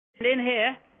In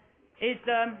here is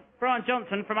Brian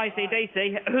Johnson from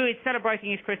AC/DC, who is celebrating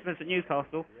his Christmas at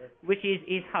Newcastle, which is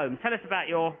his home. Tell us about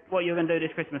what you're going to do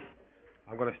this Christmas.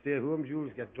 I'm going to stay at home,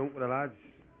 Jules, get drunk with the lads,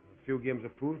 a few games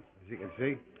of pool, as you can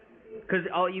see. Because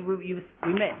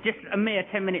we met just a mere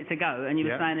 10 minutes ago, and you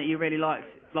were saying that you really like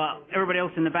everybody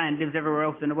else in the band lives everywhere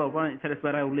else in the world. Why don't you tell us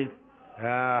where they all live?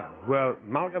 Well,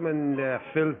 Malcolm and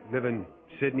Phil live in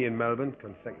Sydney and Melbourne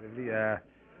consecutively.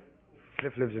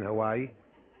 Cliff lives in Hawaii.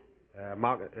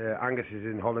 Angus is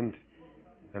in Holland,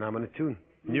 and I'm in a tune.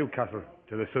 Newcastle,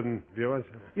 to the southern viewers.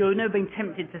 You've never been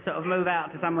tempted to sort of move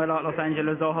out to somewhere like Los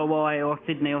Angeles or Hawaii or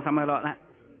Sydney or somewhere like that?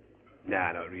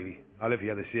 Nah, not really. I live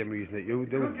here the same reason that you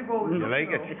do. You like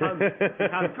it?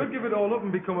 Could give it all up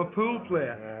and become a pool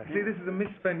player. See, this is a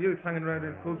misspent youth hanging around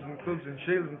in pubs and clubs and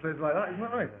shields and places like that, isn't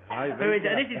that right?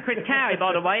 This is Chris Cowie,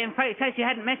 by the way. In case you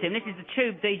hadn't met him, this is the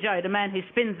Tube DJ, the man who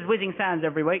spins the whizzing sounds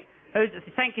every week.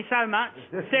 Thank you so much.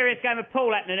 Serious game of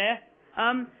pool happening here.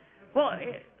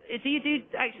 Do you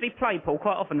actually play pool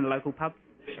quite often in the local pub?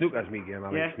 Snooker's me game.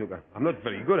 I like snooker. I'm not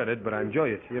very good at it, but I enjoy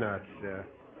it. You know,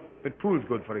 but pool's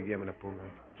good for a game in a pool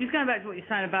night. Just going back to what you're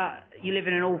saying about you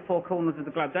living in all four corners of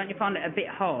the globe, don't you find it a bit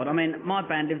hard? I mean, my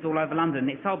band lives all over London.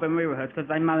 It's hard when we rehearse because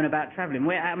they moan about travelling.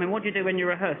 What do you do when you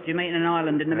rehearse? Do you meet in an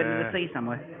island in the middle of the sea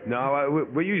somewhere? No,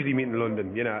 we usually meet in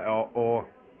London, you know, or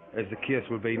as the case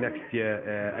will be next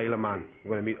year, Isle of Man.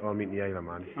 We're going to meet in the Isle of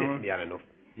Man. It's near enough.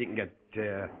 You can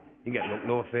get Look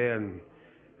North there and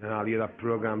all the other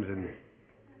programmes and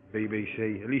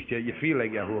BBC. At least you feel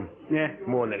like you're home. Yeah.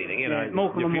 More than anything, you know.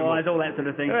 Morecambe and Wise, all that sort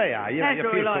of thing. Yeah. That's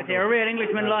what we like here. A real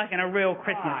Englishman liking a real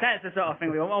Christmas. That's the sort of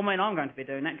thing I'm going to be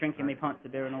doing that, drinking me pints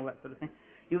of beer and all that sort of thing.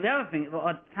 The other thing that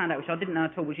I found out, which I didn't know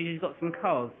at all, was you've got some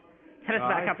cars. Tell us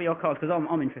about a couple of your cars, because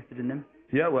I'm interested in them.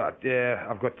 Yeah, well,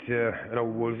 I've got an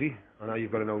old Wolsey. I know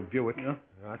you've got an old Buick. Yeah.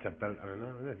 That's a belt, I don't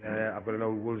know, isn't it? I've got an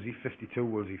old Wolsey 52,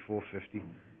 Wolsey 450.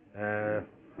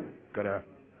 Got an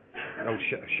old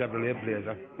Chevrolet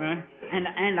Blazer.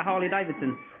 And a Harley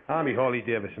Davidson. I'm a Harley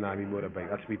Davidson Army motorbike.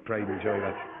 That's me pride and joy.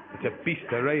 It's a beast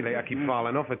to ride. Like, I keep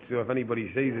falling off it, so if anybody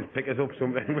sees it, pick us up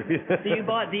something. Do you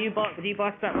buy a lot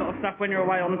of stuff when you're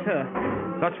away on tour?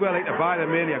 That's where I like to buy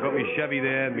them mainly. I got my Chevy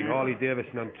there and my Harley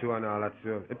Davidson on tour and all that.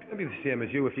 So it'll be the same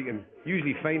as you. If you can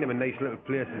usually find them in nice little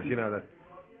places, you know, that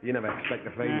you never expect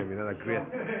to find them. You know, they're great.